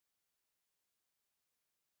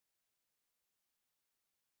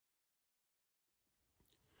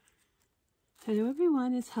Hello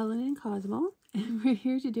everyone, it's Helen Cosmo, and we're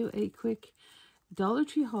here to do a quick Dollar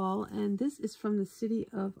Tree haul, and this is from the city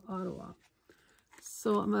of Ottawa.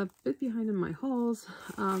 So I'm a bit behind in my hauls.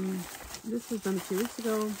 This was done a few weeks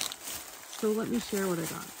ago, so let me share what I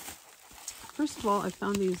got. First of all, I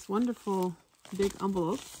found these wonderful big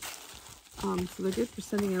envelopes. So they're good for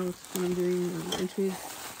sending out when I'm doing entries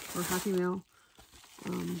or Happy Mail.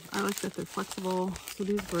 I like that they're flexible. So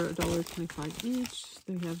these were $1.25 each.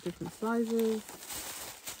 They have different sizes.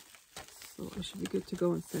 So I should be good to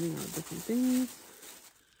go in sending out different things.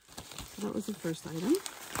 So that was the first item.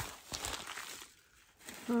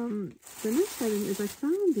 The next item is I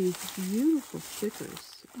found these beautiful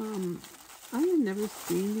stickers. I had never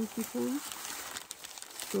seen these before,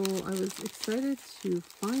 so I was excited to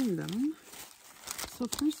find them. So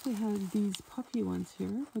first they had these puppy ones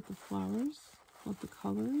here with the flowers, with the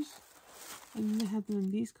colors, and then they had them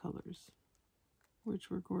in these colors, which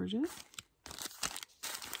were gorgeous.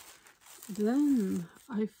 Then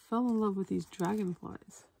I fell in love with these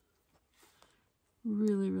dragonflies.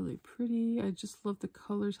 Really, really pretty. I just love the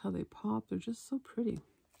colors, how they pop. They're just so pretty.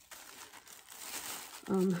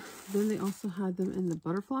 Then they also had them in the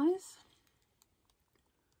butterflies.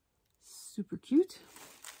 Super cute.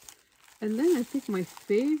 And then I think my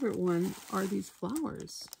favorite one are these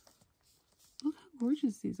flowers. Look how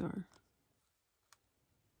gorgeous these are.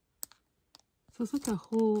 So it's like a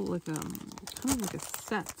whole, kind of like a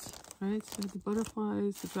set, right? So the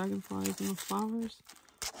butterflies, the dragonflies, and the flowers.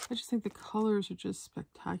 I just think the colors are just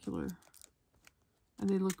spectacular. And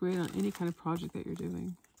they look great on any kind of project that you're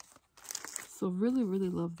doing. So really, really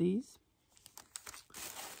love these.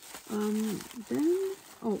 Then,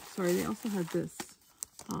 oh, sorry, they also had this,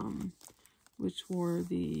 which were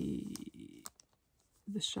the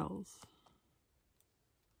shells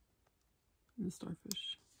and the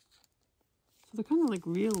starfish. So they're kind of like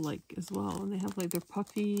real like as well, and they have like, they're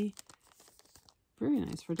puffy. Very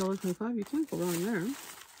nice for $1.25. You can't go wrong there.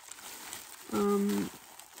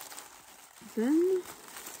 Then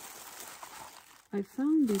I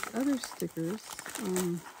found these other stickers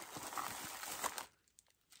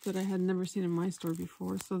that I had never seen in my store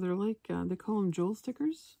before. So they're like, they call them jewel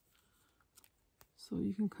stickers. So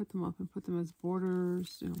you can cut them up and put them as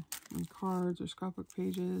borders, you know, on cards or scrapbook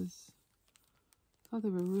pages. I thought they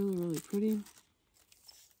were really, really pretty.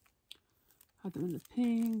 Had them in the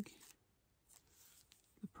pink,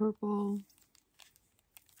 the purple,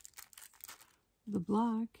 the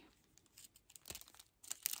black,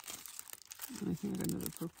 and I think I got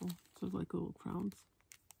another purple, so like little crowns.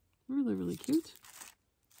 Really, really cute.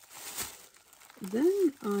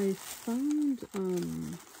 Then I found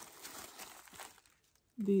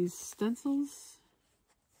these stencils.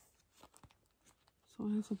 So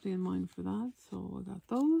I have something in mind for that, so I got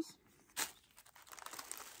those.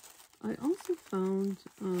 I also found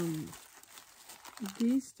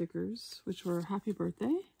these stickers, which were happy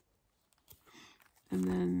birthday. And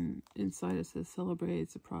then inside it says celebrate,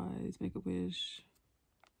 surprise, make a wish,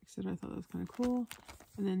 etc. I thought that was kind of cool.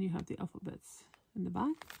 And then you have the alphabets in the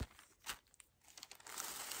back.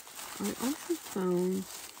 I also found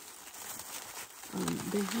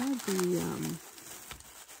they had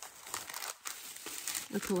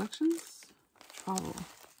the collections travel.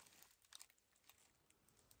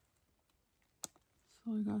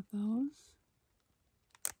 So I got those.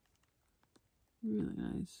 Really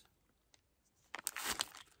nice.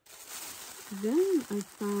 Then I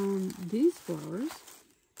found these flowers,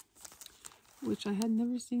 which I had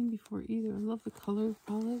never seen before either. I love the color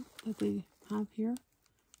palette that they have here.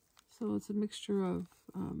 So it's a mixture of,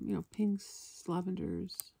 you know, pinks,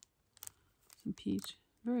 lavenders, some peach.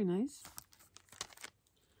 Very nice.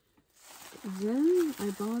 Then I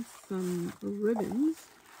bought some ribbons.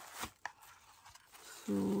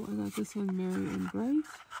 So I got this one, Merry and Bright.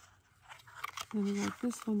 Then I got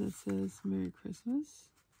this one that says Merry Christmas.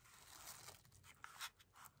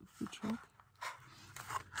 The truck.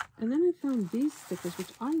 And then I found these stickers,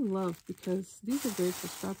 which I love because these are great for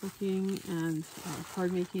scrapbooking and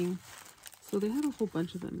card making. So they had a whole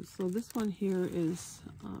bunch of them. So this one here is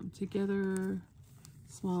together,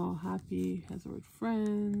 small, happy, has the word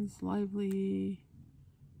friends, lively,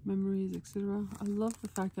 memories, etc. I love the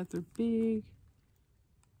fact that they're big.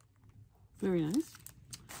 Very nice.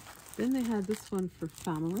 Then they had this one for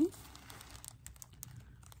family.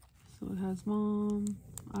 So it has mom,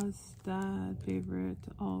 us, dad, favorite,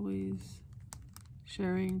 always,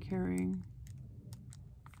 sharing, caring.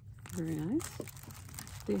 Very nice.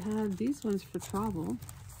 They had these ones for travel,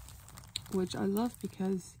 which I love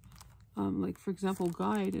because, like for example,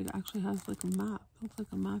 guide, it actually has like a map. It looks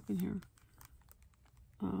like a map in here.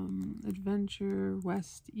 Adventure,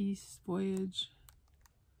 West, East, Voyage.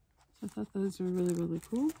 So I thought those were really, really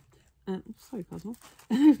cool. And, sorry, Cosmo.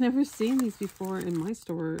 And I've never seen these before in my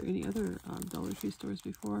store or any other Dollar Tree stores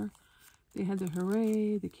before. They had the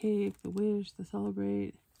Hooray, the Cake, the Wish, the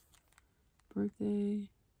Celebrate, Birthday,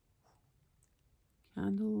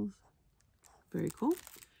 candles. Very cool.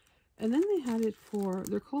 And then they had it for,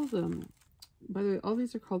 they're called, by the way, all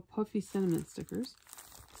these are called Puffy Sentiment stickers.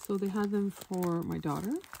 So they had them for my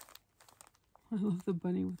daughter. I love the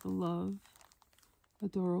bunny with the love.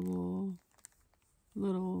 Adorable.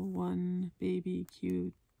 Little one, baby,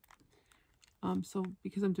 cute. So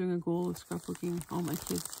because I'm doing a goal of scrapbooking all my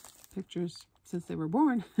kids' pictures since they were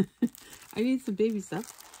born, I need some baby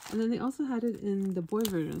stuff. And then they also had it in the boy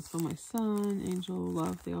version. So my son, Angel,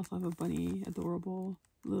 Love, they also have a bunny, adorable,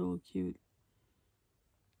 little, cute.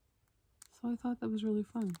 So I thought that was really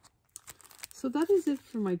fun. So that is it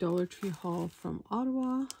for my Dollar Tree haul from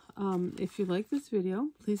Ottawa. If you like this video,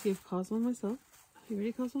 please give Cosmo and myself, you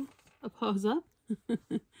ready, Cosmo? A pause up.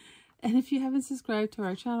 And if you haven't subscribed to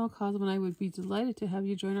our channel, Cosmo and I would be delighted to have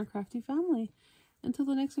you join our crafty family. Until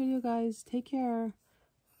the next video, guys, take care.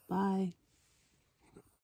 Bye.